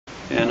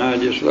and I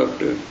just love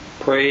to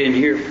pray and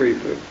hear pray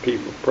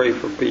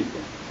for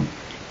people.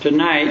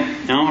 Tonight,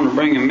 I want to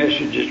bring a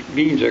message that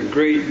means a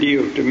great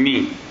deal to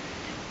me,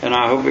 and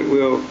I hope it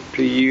will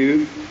to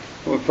you.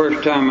 Well, the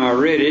first time I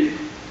read it,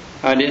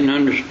 I didn't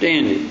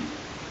understand it,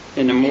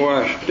 and the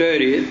more I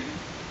study it,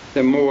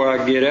 the more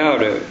I get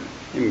out of it.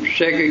 In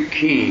 2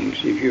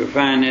 Kings, if you'll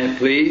find that,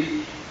 please,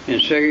 in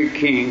 2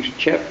 Kings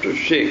chapter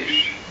 6.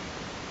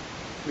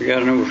 We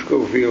got an old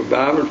Schofield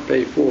Bible, it's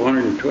page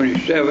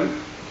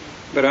 427,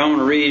 but I want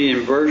to read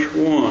in verse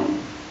 1.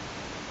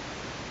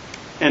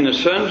 And the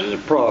sons of the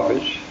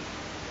prophets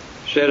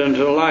said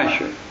unto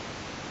Elisha,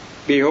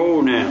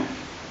 Behold now,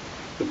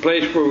 the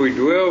place where we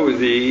dwell with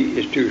thee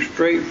is too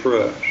strait for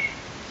us.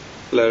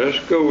 Let us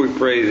go, we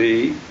pray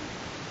thee,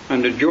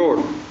 unto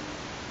Jordan,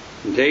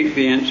 and take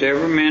thence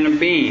every man a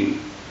beam,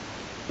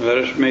 and let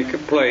us make a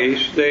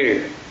place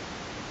there,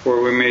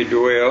 where we may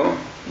dwell.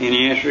 And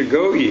he answered,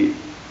 Go ye.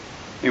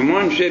 And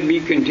one said, Be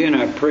content,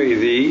 I pray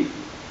thee,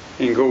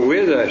 and go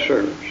with thy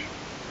servants.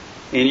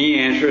 And he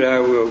answered, I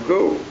will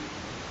go.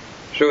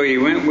 So he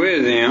went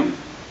with them,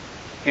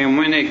 and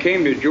when they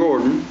came to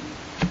Jordan,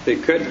 they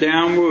cut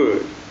down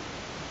wood.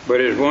 But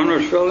as one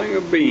was felling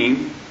a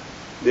beam,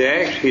 the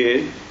axe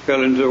head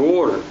fell into the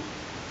water.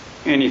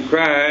 And he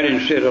cried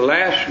and said,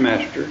 Alas,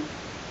 master,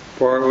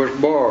 for it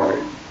was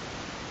barred.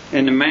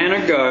 And the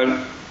man of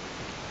God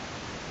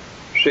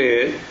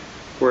said,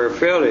 Where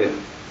fell it?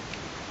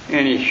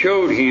 And he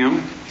showed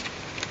him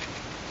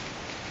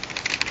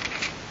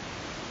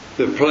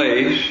the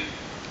place,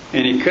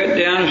 and he cut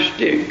down a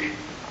stick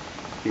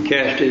and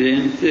cast it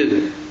in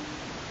thither,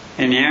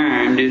 and the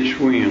iron did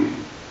swim.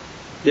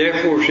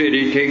 Therefore said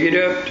he, Take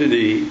it up to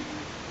thee.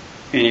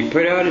 And he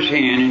put out his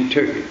hand and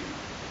took it.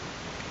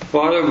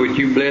 Father, would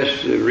you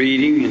bless the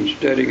reading and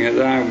studying of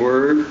thy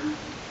word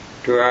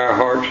to our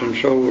hearts and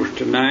souls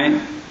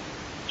tonight.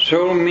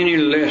 So many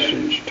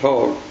lessons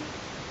taught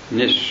in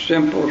this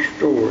simple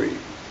story.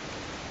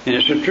 And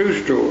it's a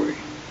true story.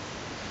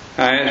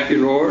 I ask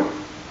you, Lord,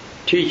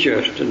 teach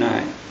us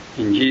tonight.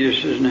 In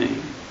Jesus'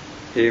 name,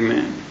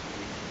 amen.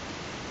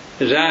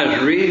 As I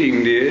was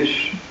reading this,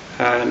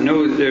 I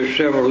know that there's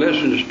several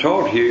lessons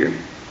taught here.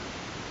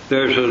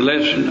 There's a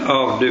lesson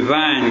of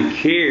divine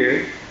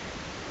care.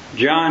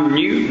 John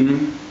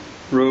Newton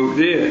wrote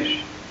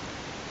this: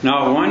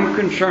 Not one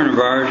concern of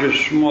ours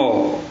is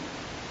small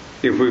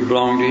if we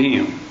belong to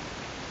Him.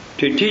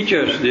 To teach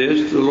us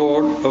this, the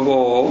Lord of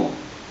all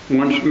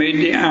once made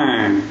the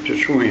iron to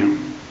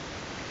swim.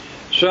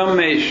 Some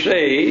may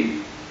say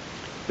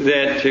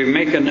that to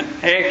make an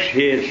axe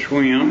head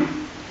swim,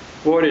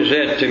 what is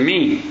that to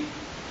me?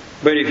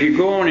 But if you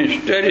go on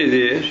and study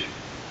this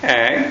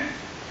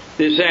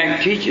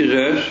act teaches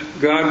us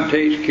God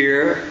takes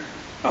care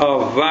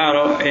of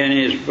vital and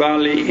is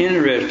vitally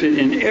interested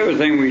in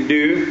everything we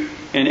do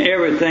and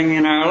everything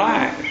in our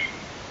lives.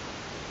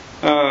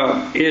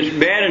 It's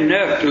bad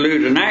enough to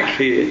lose an axe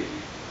head,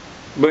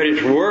 but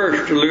it's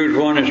worse to lose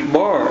one that's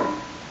barred.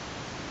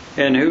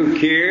 And who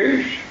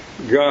cares?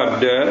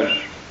 God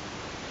does.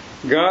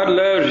 God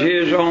loves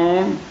His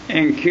own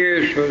and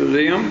cares for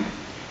them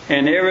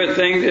and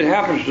everything that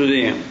happens to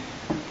them.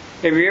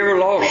 Have you ever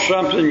lost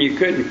something you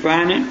couldn't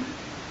find it?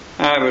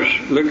 I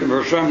was looking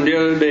for something the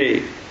other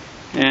day,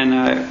 and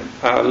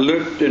I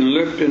looked and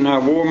looked, and I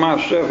wore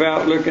myself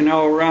out looking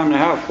all around the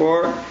house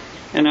for it.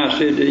 And I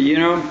said,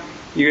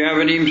 you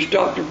haven't even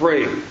stopped to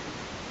pray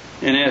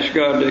and ask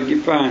God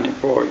to find it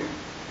for you.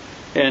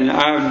 And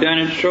I've done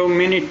it so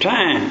many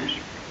times.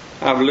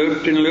 I've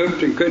looked and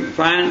looked and couldn't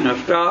find it, and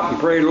I stopped and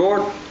prayed,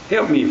 Lord,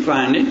 help me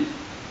find it.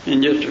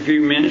 In just a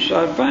few minutes,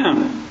 I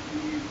found it.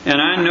 And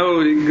I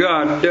know that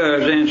God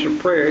does answer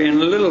prayer in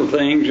the little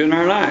things in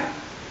our life.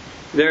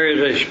 There is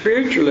a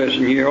spiritual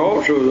lesson here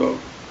also, though.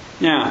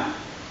 Now,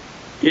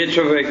 it's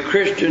of a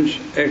Christian's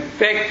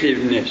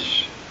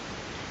effectiveness.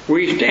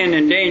 We stand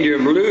in danger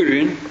of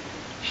losing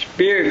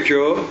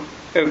spiritual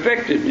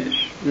effectiveness.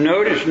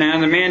 Notice now,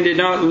 the man did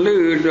not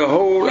lose the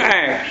whole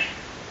axe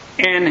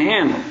and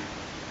handle,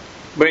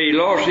 but he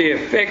lost the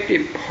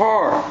effective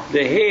part,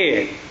 the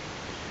head.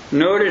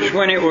 Notice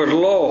when it was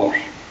lost,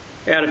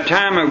 at a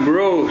time of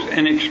growth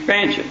and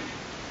expansion,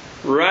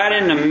 right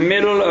in the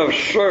middle of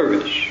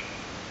service.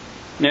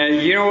 Now,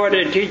 you know what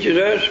it teaches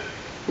us?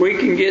 We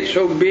can get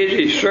so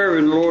busy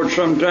serving the Lord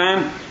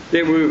sometime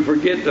that we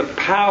forget the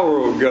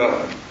power of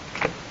God.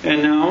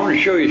 And now I want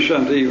to show you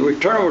something. We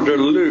turn over to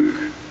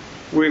Luke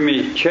with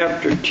me,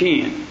 chapter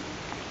 10.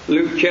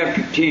 Luke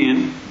chapter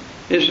 10.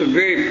 This is a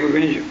very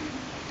provincial,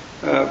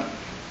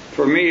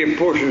 for me, a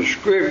portion of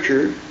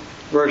Scripture,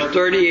 verse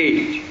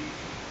 38.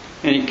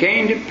 And it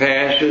came to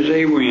pass as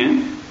they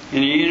went,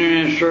 and he entered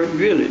in a certain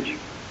village.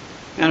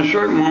 And a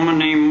certain woman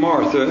named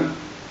Martha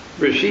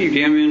received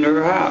him into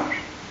her house.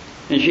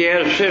 And she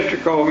had a sister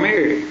called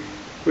Mary,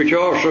 which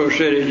also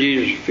sat at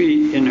Jesus'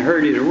 feet and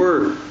heard his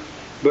word.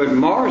 But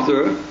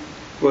Martha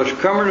was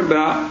coming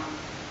about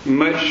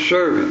much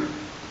serving,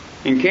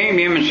 and came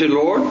to him and said,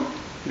 Lord,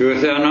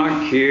 doest thou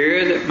not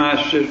care that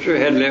my sister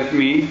had left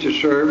me to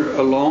serve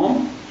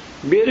alone?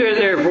 Bid her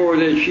therefore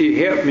that she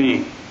help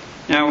me.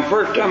 Now, the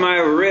first time I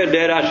ever read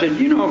that, I said,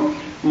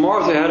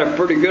 Martha had a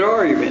pretty good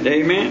argument.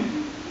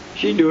 Amen?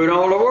 She's doing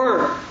all the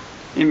work.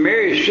 And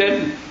Mary's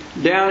sitting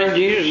down at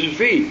Jesus'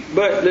 feet.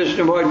 But listen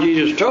to what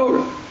Jesus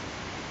told her.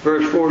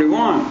 Verse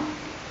 41.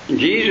 And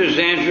Jesus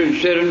answered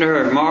and said unto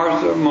her,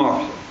 Martha,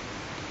 Martha,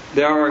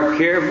 thou art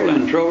careful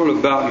and troubled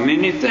about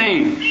many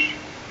things,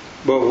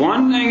 but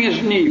one thing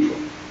is needful.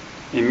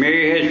 And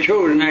Mary has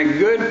chosen that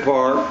good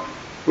part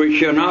which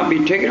shall not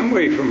be taken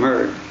away from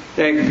her.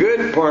 That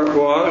good part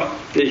was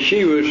that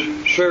she was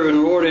serving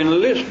the Lord and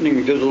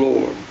listening to the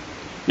Lord.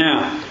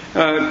 Now,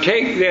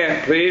 take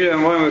that, please,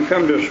 and when we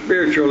come to a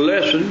spiritual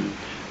lesson,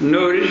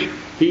 notice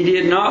he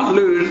did not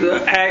lose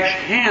the axe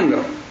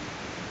handle.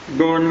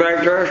 Going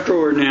back to our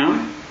story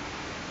now,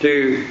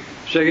 to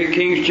 2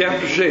 Kings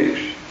chapter 6.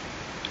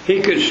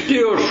 He could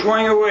still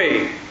swing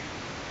away,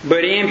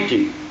 but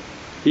empty.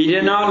 He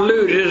did not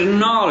lose his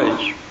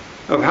knowledge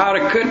of how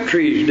to cut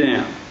trees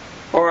down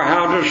or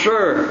how to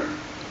serve.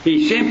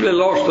 He simply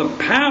lost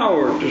the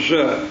power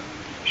to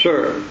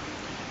serve.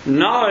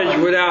 Knowledge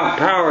without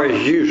power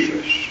is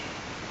useless.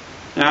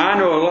 Now, I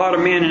know a lot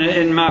of men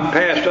in my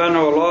past, I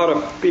know a lot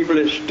of people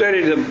that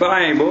study the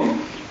Bible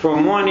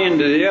from one end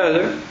to the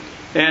other,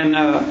 and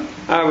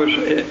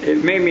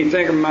it made me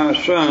think of my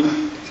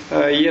son.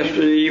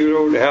 Yesterday he was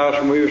over the house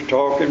and we was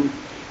talking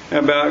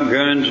about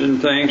guns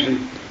and things, and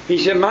he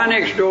said, my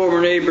next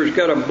door neighbor's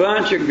got a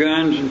bunch of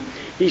guns, and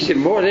he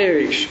said, boy, they're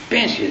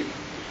expensive.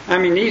 I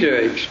mean, these are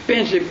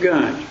expensive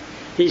guns.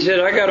 He said,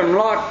 I got them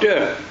locked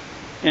up.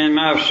 And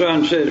my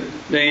son said,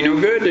 they ain't no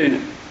good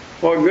then.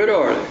 What good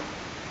are they?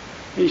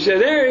 He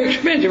said, they're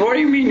expensive. What do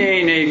you mean they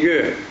ain't any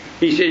good?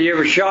 He said, you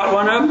ever shot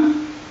one of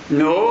them?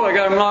 No, I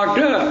got them locked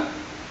up.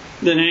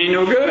 Then they ain't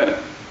no good.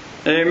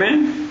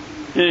 Amen?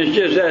 And it's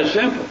just that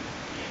simple.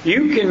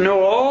 You can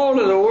know all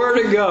of the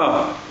Word of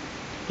God.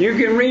 You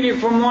can read it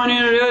from one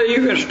end to the other.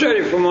 You can study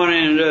it from one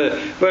end to the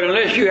other. But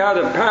unless you have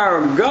the power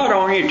of God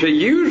on you to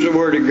use the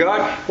Word of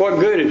God, what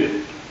good is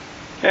it?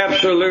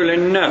 Absolutely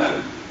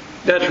nothing.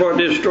 That's what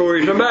this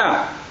story is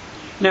about.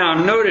 Now,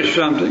 notice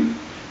something.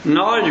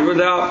 Knowledge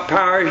without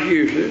power is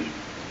useless.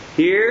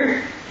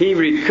 Here, he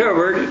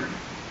recovered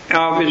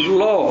of his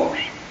loss.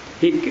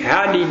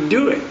 How did he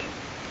do it?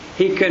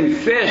 He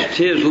confessed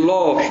his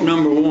loss,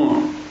 number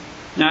one.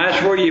 Now,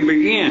 that's where you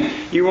begin.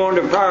 You want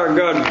the power of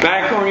God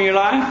back on your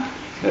life?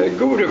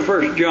 Go to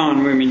 1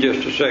 John with me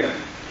just a second.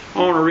 I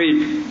want to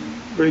read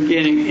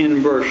beginning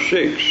in verse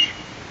 6.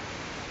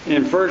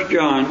 In 1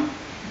 John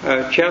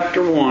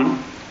chapter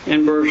 1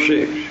 and verse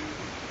 6.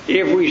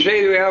 If we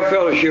say that we have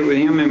fellowship with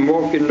him and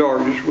walk in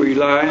darkness, we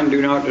lie and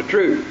do not the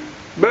truth.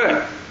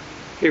 But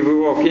if we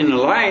walk in the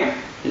light,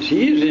 as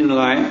he is in the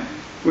light,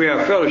 we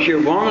have fellowship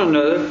with one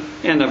another,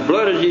 and the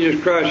blood of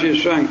Jesus Christ,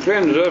 his Son,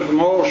 cleanses us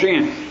from all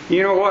sin.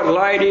 You know what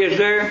light is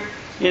there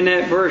in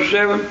that verse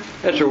 7?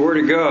 That's the Word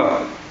of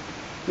God.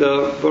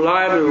 The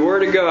light of the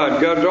Word of God.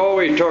 God's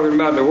always talking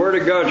about the Word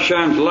of God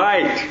shines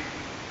light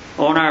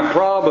on our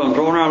problems,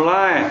 on our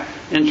life.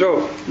 And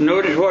so,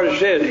 notice what it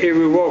says. If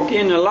we walk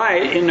in the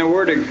light, in the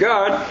Word of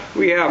God,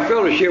 we have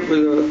fellowship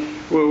with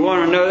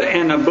one another,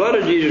 and the blood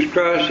of Jesus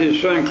Christ,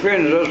 his Son,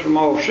 cleanses us from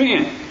all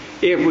sin.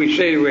 If we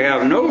say we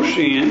have no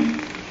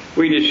sin,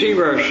 we deceive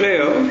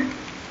ourselves,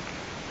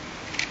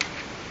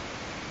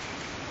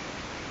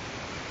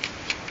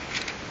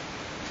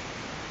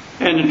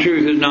 and the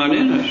truth is not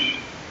in us.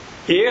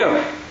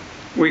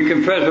 If we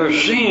confess our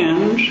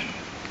sins,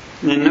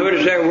 and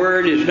notice that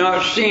word is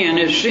not sin,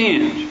 it's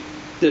sins.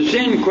 The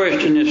sin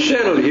question is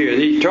settled here.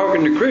 He's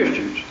talking to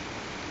Christians.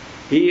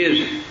 He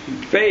is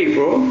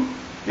faithful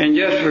and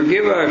just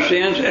forgive our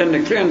sins and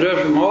to cleanse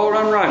us from all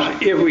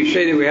unrighteousness. If we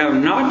say that we have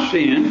not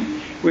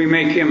sinned, we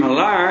make him a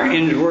liar,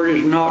 and his word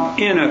is not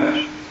in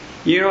us.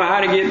 You know how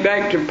to get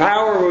back to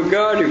power with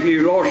God if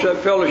you lost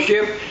that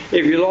fellowship?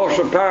 If you lost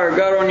the power of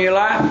God on your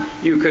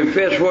life, you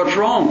confess what's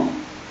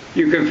wrong.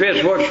 You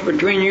confess what's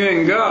between you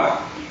and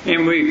God.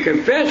 And we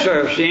confess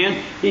our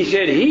sin. He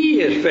said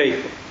he is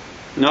faithful,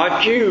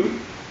 not you.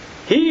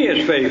 He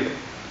is faithful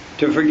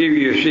to forgive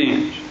your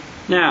sins.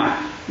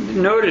 Now,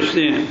 notice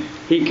then,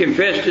 he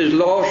confessed his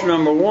loss,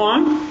 number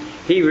one.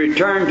 He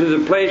returned to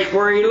the place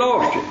where he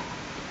lost it.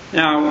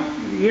 Now,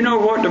 you know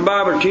what the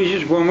Bible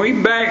teaches? When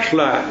we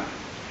backslide,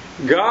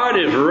 God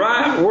is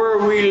right where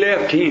we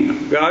left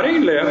him. God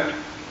ain't left.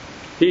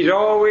 He's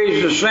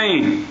always the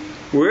same.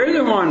 We're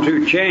the ones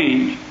who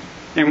change,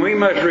 and we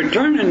must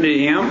return unto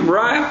him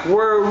right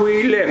where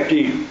we left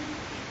him.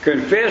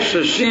 Confess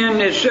the sin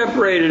that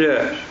separated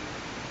us.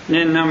 And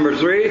then number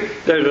 3,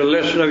 there's a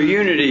lesson of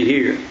unity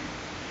here.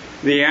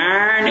 The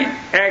iron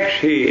axe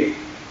head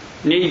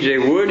needs a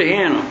wood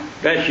handle.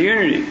 That's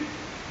unity.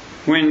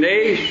 When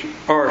they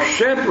are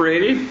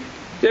separated,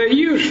 they're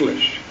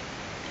useless.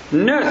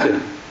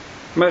 Nothing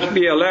must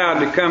be allowed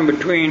to come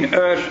between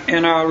us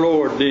and our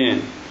Lord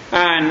then.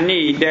 I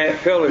need that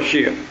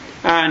fellowship.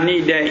 I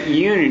need that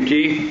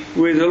unity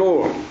with the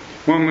Lord.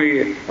 When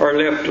we are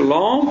left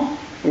alone,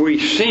 we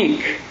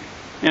sink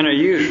and are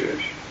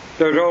useless.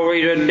 There's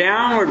always a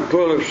downward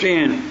pull of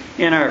sin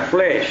in our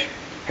flesh.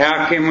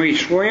 How can we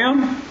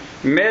swim?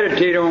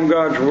 meditate on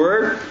God's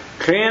Word,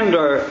 cleanse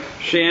our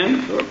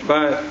sin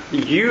by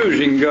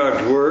using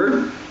God's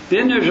Word.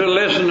 Then there's a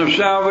lesson of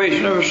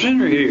salvation of a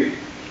sinner here.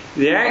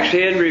 The axe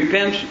head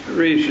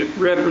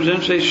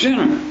represents a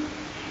sinner.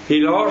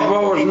 He lost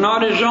what was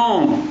not his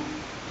own.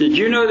 Did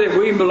you know that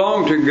we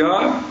belong to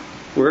God?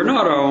 We're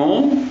not our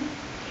own.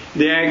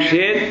 The axe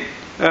head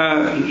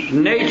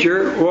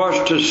nature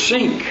was to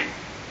sink.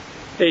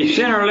 A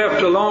sinner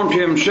left alone to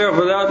himself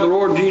without the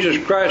Lord Jesus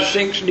Christ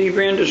sinks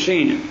deeper into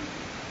sin.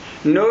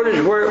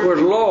 Notice where it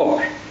was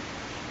lost.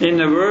 In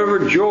the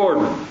river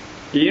Jordan.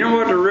 Do you know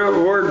what the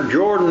word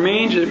Jordan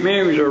means? It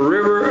means a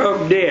river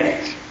of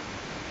death.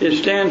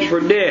 It stands for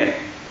death.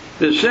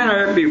 The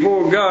sinner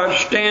before God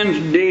stands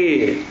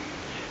dead.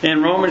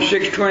 And Romans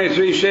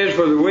 6:23 says,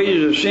 for the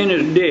wages of sin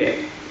is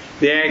death.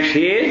 The axe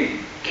head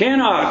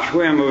cannot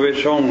swim of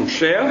its own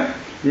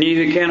self,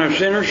 neither can a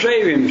sinner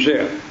save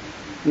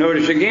himself.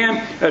 Notice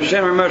again, a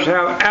sinner must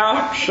have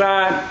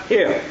outside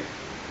help.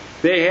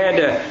 They had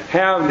to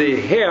have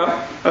the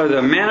help of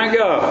the man of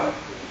God.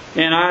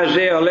 And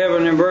Isaiah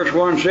 11 and verse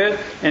 1 says,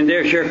 and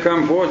there shall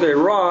come forth a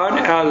rod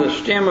out of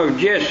the stem of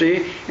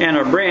Jesse, and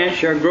a branch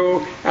shall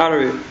grow out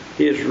of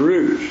his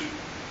roots.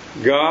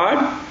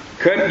 God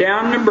cut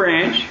down the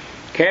branch,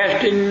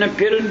 cast it in the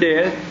pit of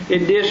death.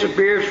 It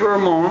disappears for a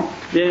moment,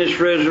 then it's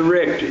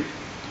resurrected.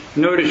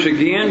 Notice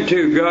again,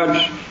 too,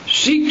 God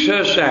seeks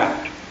us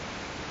out.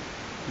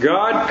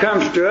 God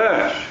comes to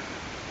us.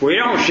 We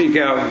don't seek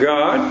out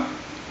God.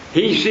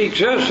 He seeks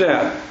us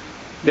out.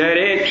 That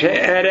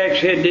axe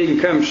head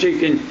didn't come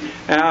seeking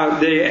out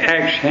the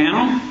axe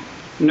handle.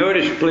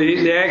 Notice,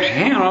 please, the axe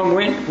handle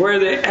went where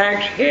the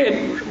axe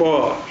head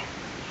was,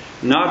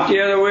 not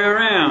the other way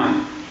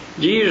around.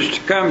 Jesus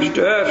comes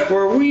to us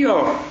where we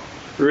are.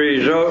 The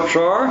results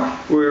are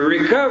we're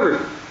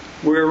recovered.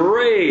 We're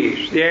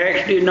raised. The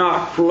axe did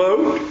not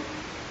float.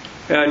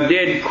 A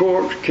dead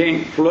corpse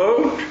can't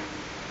float.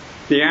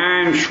 The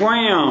iron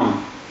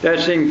swam.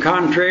 That's in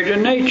contrary to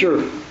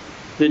nature.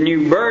 The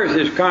new birth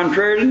is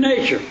contrary to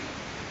nature.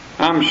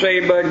 I'm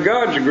saved by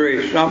God's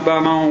grace, not by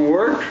my own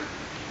works.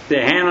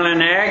 The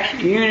handling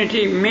axe,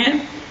 unity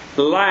meant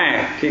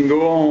life can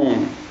go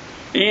on.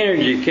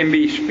 Energy can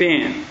be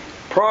spent.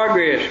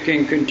 Progress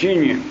can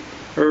continue.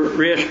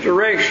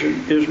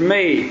 Restoration is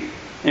made.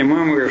 And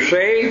when we're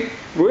saved,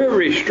 we're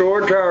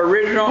restored to our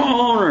original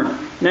owner.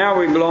 Now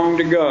we belong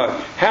to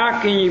God.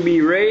 How can you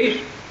be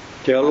raised?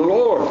 Tell the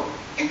Lord.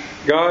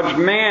 God's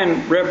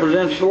man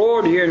represents the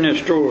Lord here in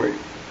this story.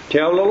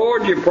 Tell the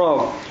Lord your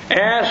problem.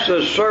 Ask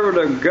the servant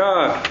of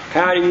God,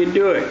 how do you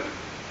do it?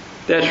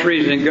 That's the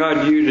reason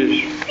God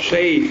uses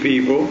saved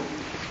people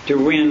to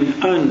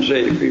win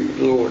unsaved people to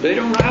the Lord. They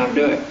don't know how to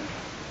do it.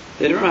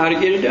 They don't know how to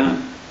get it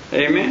done.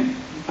 Amen?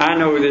 I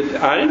know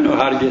that I didn't know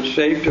how to get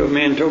saved till a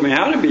man told me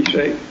how to be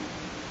saved.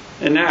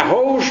 And that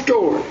whole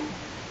story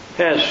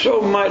has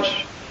so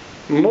much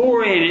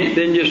more in it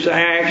than just an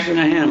axe and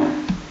a handle.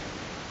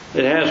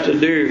 It has to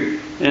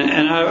do,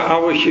 and I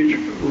wish you'd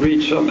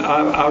read something.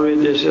 I read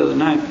this the other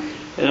night,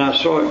 and I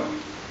saw it.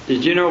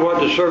 Did you know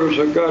what the servants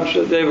of God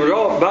said? They were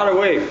all, by the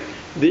way,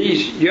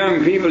 these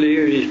young people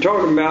here he's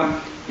talking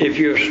about, if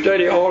you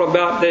study all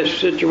about this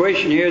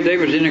situation here, they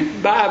was in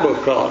a Bible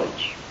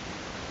college.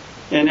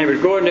 And they was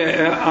going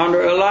to,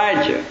 under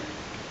Elijah.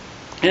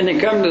 And they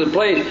come to the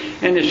place,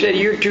 and they said,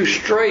 you're too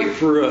straight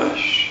for us.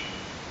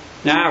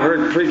 Now I've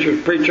heard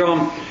preachers preach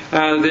on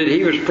that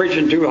he was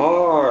preaching too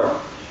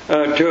hard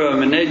to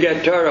them, and they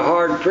got tired of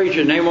hard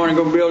preaching, and they want to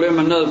go build them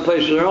another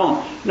place of their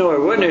own. No, it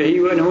wasn't.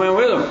 He wouldn't have went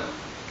with them.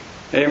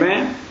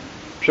 Amen?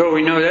 So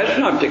we know that's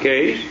not the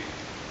case.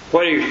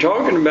 What he was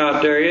talking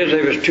about there is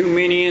there was too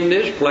many in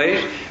this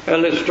place,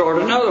 let's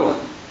start another one.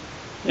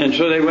 And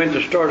so they went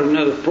to start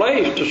another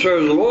place to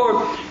serve the Lord,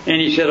 and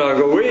he said, I'll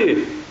go with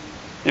you.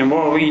 And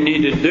what we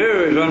need to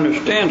do is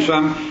understand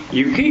something.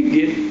 You can't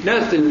get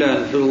nothing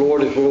done for the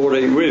Lord if the Lord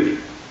ain't with you.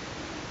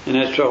 And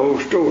that's the whole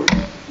story.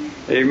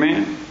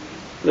 Amen?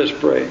 Let's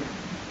pray.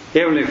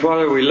 Heavenly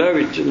Father, we love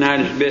you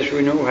tonight as best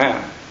we know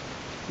how.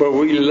 But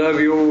we love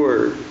your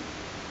word.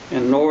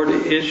 And Lord,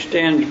 it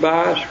stands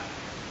by us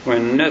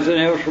when nothing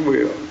else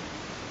will.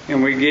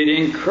 And we get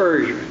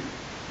encouragement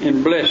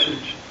and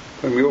blessings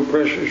from your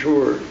precious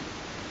word.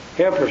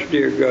 Help us,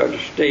 dear God, to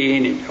stay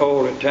in it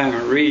all the time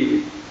and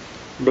read it.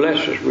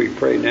 Bless us, we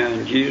pray now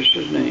in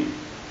Jesus' name.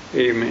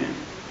 Amen.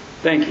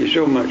 Thank you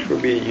so much for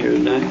being here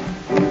tonight.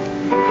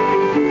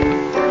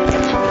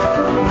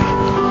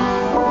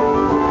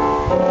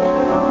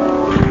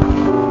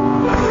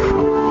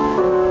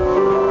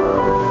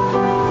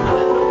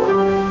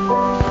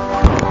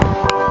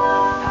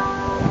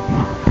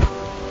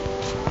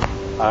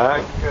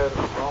 I got a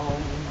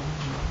song.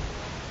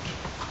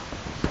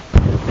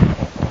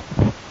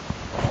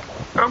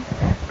 Up.